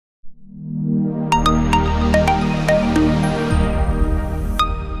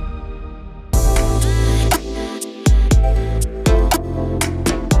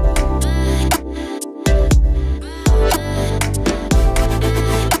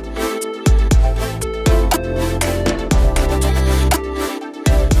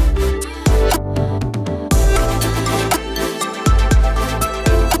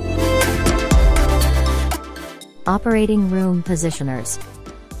Operating room positioners.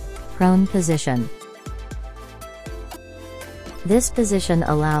 Prone position. This position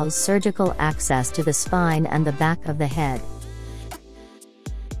allows surgical access to the spine and the back of the head.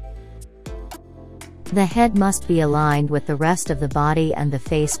 The head must be aligned with the rest of the body and the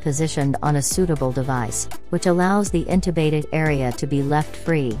face positioned on a suitable device, which allows the intubated area to be left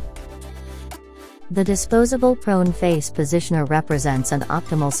free. The disposable prone face positioner represents an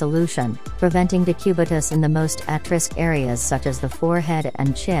optimal solution, preventing decubitus in the most at-risk areas such as the forehead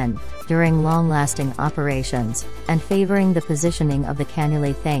and chin, during long-lasting operations, and favoring the positioning of the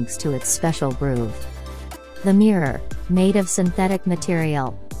cannula thanks to its special groove. The mirror, made of synthetic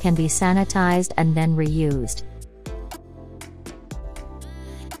material, can be sanitized and then reused.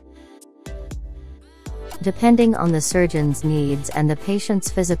 Depending on the surgeon's needs and the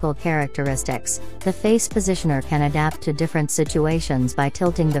patient's physical characteristics, the face positioner can adapt to different situations by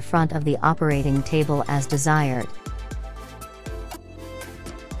tilting the front of the operating table as desired.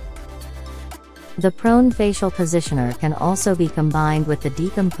 The prone facial positioner can also be combined with the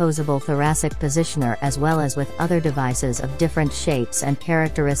decomposable thoracic positioner as well as with other devices of different shapes and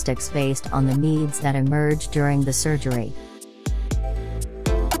characteristics based on the needs that emerge during the surgery.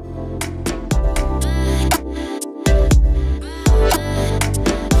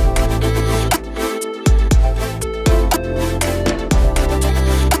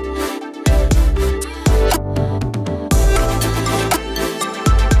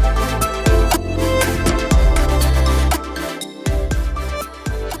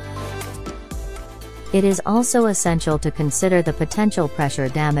 It is also essential to consider the potential pressure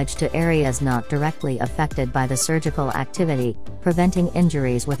damage to areas not directly affected by the surgical activity, preventing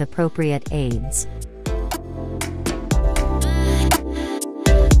injuries with appropriate aids.